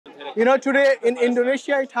You know, today in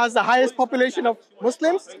Indonesia, it has the highest population of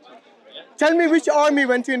Muslims. Tell me which army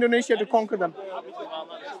went to Indonesia to conquer them.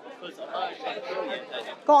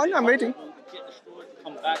 Go on, I'm waiting.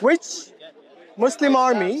 Which Muslim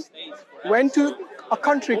army went to a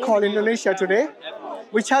country called Indonesia today,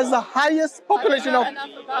 which has the highest population of...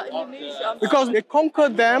 Because they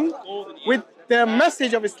conquered them with the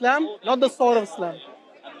message of Islam, not the sword of Islam.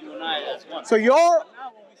 So your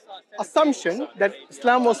assumption that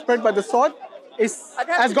Islam was spread by the sword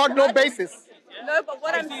has got no basis. No, but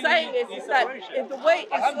what I'm saying is that in the way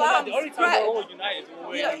Islam spread,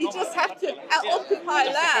 you just have to occupy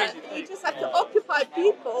land. You just have to occupy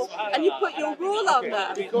people, and you put your rule on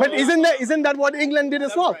them. But isn't that what England did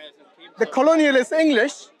as well? The colonialist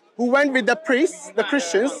English, who went with the priests, the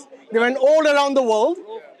Christians, they went all around the world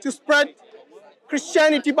to spread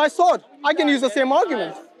Christianity by sword. I can use the same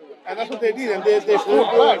argument. And that's what they did, and they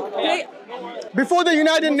fought back. Before the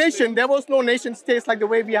United Nations, there was no nation states like the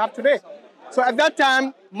way we have today. So at that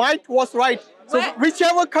time, might was right. So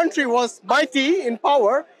whichever country was mighty in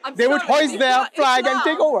power, they would hoist their flag and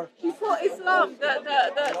take over. Before Islam,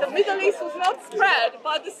 the Middle East was not spread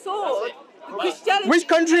by the sword. The Christianity Which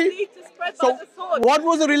country? Spread So by the sword. what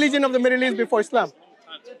was the religion of the Middle East before Islam?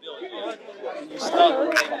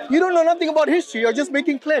 You don't know nothing about history. You're just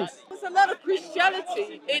making claims. There's a lot of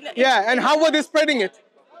Christianity in Yeah, and how were they spreading it?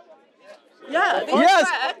 Yeah, they Yes,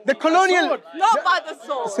 spread the colonial... not by the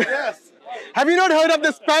sword. Yes. Have you not heard of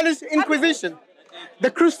the Spanish Inquisition? The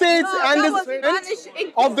Crusades and that was the...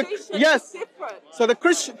 Spanish of the Inquisition. Yes. Is different. So the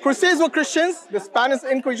Crusades were Christians, the Spanish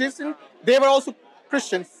Inquisition, they were also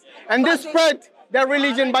Christians. And they spread their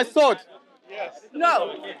religion by sword.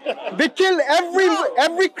 No. They killed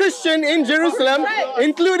every Christian in Jerusalem,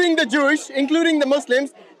 including the Jewish, including the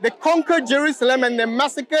Muslims. They conquered Jerusalem and they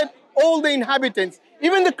massacred all the inhabitants,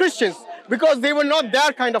 even the Christians, because they were not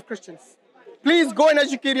their kind of Christians. Please go and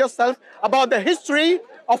educate yourself about the history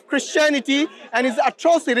of Christianity and its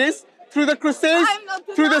atrocities through the Crusades,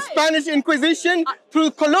 through the Spanish Inquisition,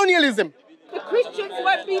 through colonialism. The Christians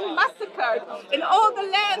were being massacred in all the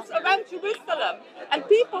lands around Jerusalem, and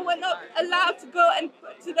people were not allowed to go and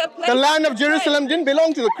to their place. The land of Jerusalem didn't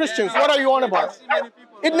belong to the Christians. What are you on about?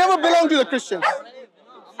 It never belonged to the Christians.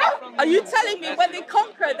 Are you telling me when they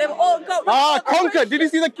conquered, they all got... Conquered. Did you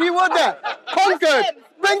see the key word there? Conquered.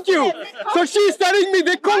 Thank you. So she's telling me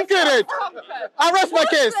they conquered it. I rest my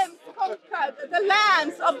case. Muslims conquered the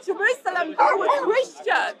lands of Jerusalem who were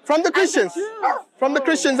Christian. From the Christians. From the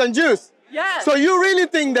Christians and Jews. Yes. So you really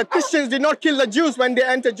think the Christians did not kill the Jews when they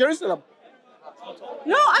entered Jerusalem?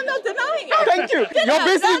 No, I'm not denying it. Thank you. You're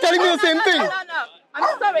basically telling me the same thing. No.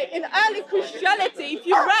 I'm sorry. In early Christianity, if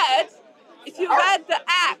you read the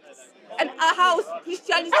Acts and how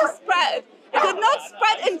Christianity spread, it did not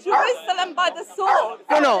spread in Jerusalem by the sword.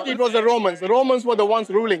 No, it was the Romans. The Romans were the ones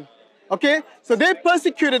ruling. Okay? So they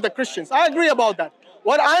persecuted the Christians. I agree about that.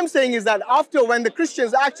 What I'm saying is that after when the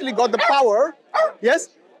Christians actually got the power,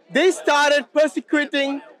 yes, they started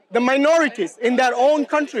persecuting the minorities in their own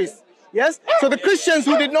countries. Yes? So the Christians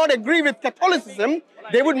who did not agree with Catholicism,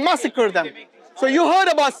 they would massacre them. So you heard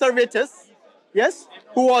about Servetus, yes,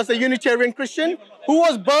 who was a Unitarian Christian, who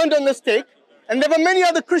was burned on the stake. And there were many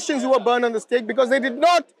other Christians who were burned on the stake because they did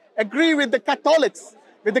not agree with the Catholics,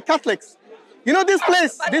 with the Catholics. You know, this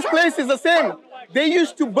place is the same. They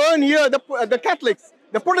used to burn here, the Catholics.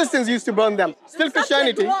 The Protestants used to burn them. Still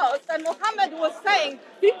Christianity. And Muhammad was saying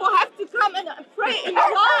people have to come and pray in the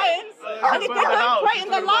lines, and if they don't pray in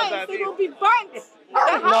the lines, they will be burnt.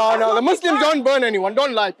 No, the Muslims don't burn anyone.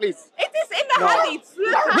 Don't lie, please. It is in the hadith.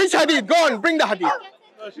 Which hadith? Go on, bring the hadith.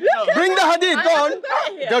 Bring the hadith, go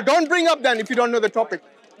on. Don't bring up then if you don't know the topic.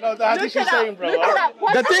 No, the hadith is saying, bro.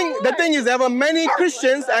 The thing is, there were many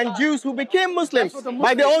Christians and Jews who became Muslims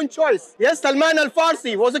by their own choice. Yes, Salman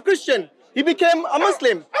al-Farsi was a Christian. He became a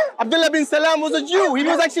Muslim. Abdullah bin Salam was a Jew. He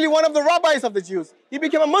was actually one of the rabbis of the Jews. He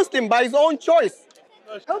became a Muslim by his own choice.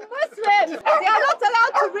 Muslims, they are not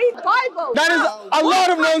allowed to read Bible. That is a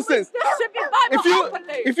lot of nonsense. There should be Bible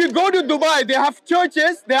If you go to Dubai, they have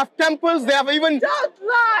churches, they have temples, they have even... Don't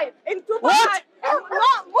lie. In Dubai,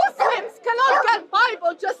 Muslims cannot get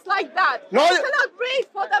Bible just like that. No. They cannot read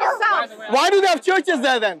for themselves. Why do they have churches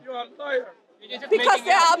there then? Because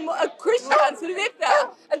there are Christians who live there,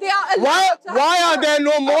 and they are allowed to... Why are there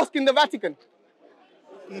no mosques in the Vatican?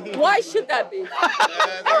 Why should there be?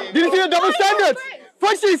 Did you see the double standards?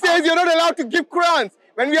 First she says you're not allowed to give Qurans.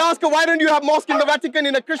 When we ask her, why don't you have mosque in the Vatican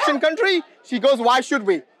in a Christian country? She goes, why should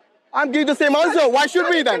we? I'm giving the same answer. Why should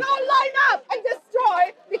we then? We can all line up and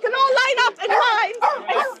destroy. We can all line up in lines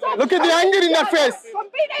and stop. Look at the anger in that face.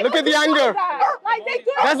 Look at the anger. Like they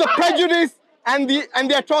do. That's the prejudice and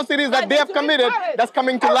the atrocities that they have committed, that's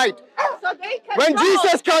coming to light. So they can When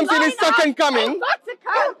Jesus comes in his second coming,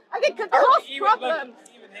 and it can cause problems.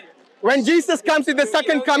 when Jesus comes in the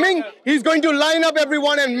second coming, he's going to line up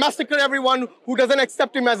everyone and massacre everyone who doesn't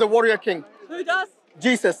accept him as a warrior king. Who does?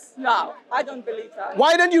 Jesus. No, I don't believe that.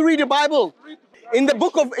 Why don't you read the Bible? In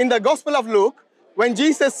the Gospel of Luke, when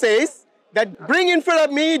Jesus says that bring in front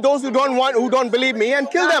of me those who don't believe me and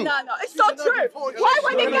kill them. No, it's not true. Why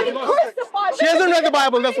were they getting crucified? She hasn't read the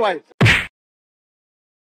Bible, that's why.